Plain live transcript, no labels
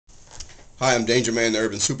Hi, I'm DangerMan, the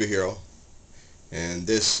urban superhero, and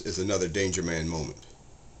this is another DangerMan moment.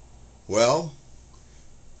 Well,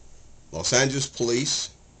 Los Angeles police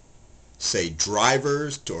say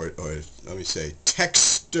drivers, or let me say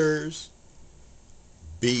texters,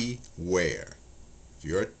 beware. If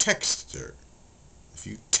you're a texter, if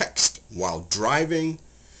you text while driving,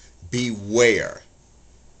 beware.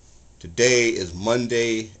 Today is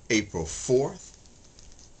Monday, April 4th,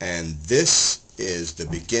 and this is the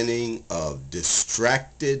beginning of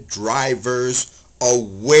Distracted Drivers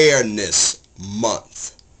Awareness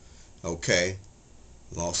Month. Okay?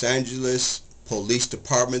 Los Angeles Police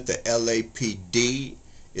Department, the LAPD,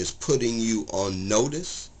 is putting you on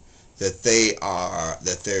notice that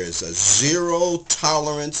there is a zero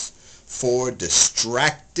tolerance for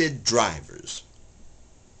distracted drivers.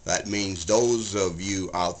 That means those of you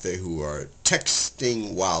out there who are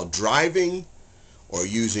texting while driving, or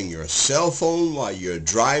using your cell phone while you're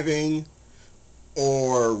driving,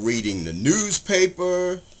 or reading the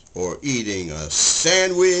newspaper, or eating a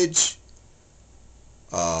sandwich,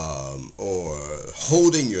 or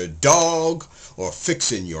holding your dog, or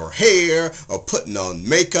fixing your hair, or putting on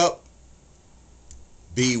makeup.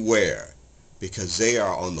 Beware, because they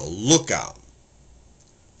are on the lookout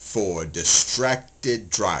for distracted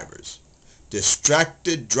drivers.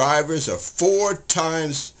 Distracted drivers are four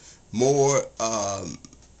times more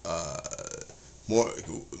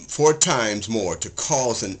to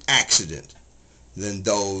cause an accident than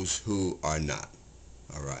those who are not.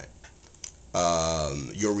 All right.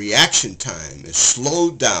 Your reaction time is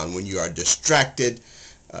slowed down when you are distracted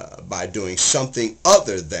by doing something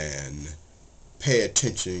other than paying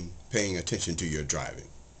attention to your driving.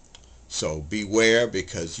 So beware,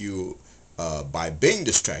 because you, by being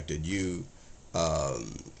distracted,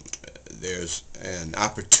 there's an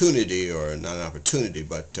opportunity, or not an opportunity,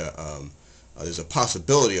 but there's a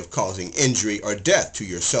possibility of causing injury or death to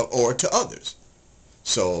yourself or to others.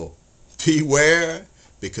 So beware,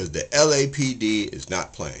 because the LAPD is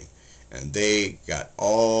not playing, and they got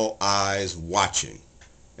all eyes watching.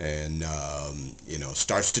 And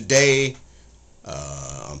starts today.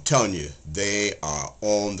 I'm telling you, they are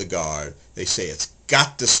on the guard. They say it's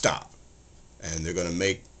got to stop, and they're going to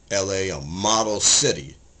make LA a model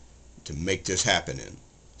city to make this happen in.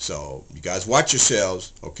 So you guys watch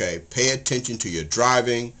yourselves, okay? Pay attention to your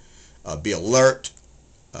driving, be alert,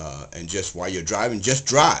 and just while you're driving, just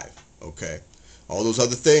drive, okay? All those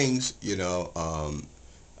other things, either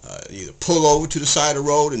pull over to the side of the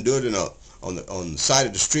road and do it on the side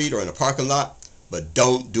of the street or in a parking lot, but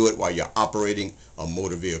don't do it while you're operating a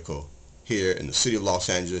motor vehicle here in the city of Los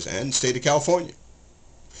Angeles and the state of California.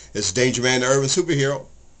 This is DangerMan, the urban superhero,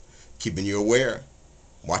 keeping you aware.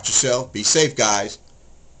 Watch yourself. Be safe, guys.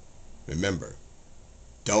 Remember,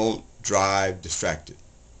 don't drive distracted.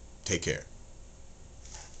 Take care.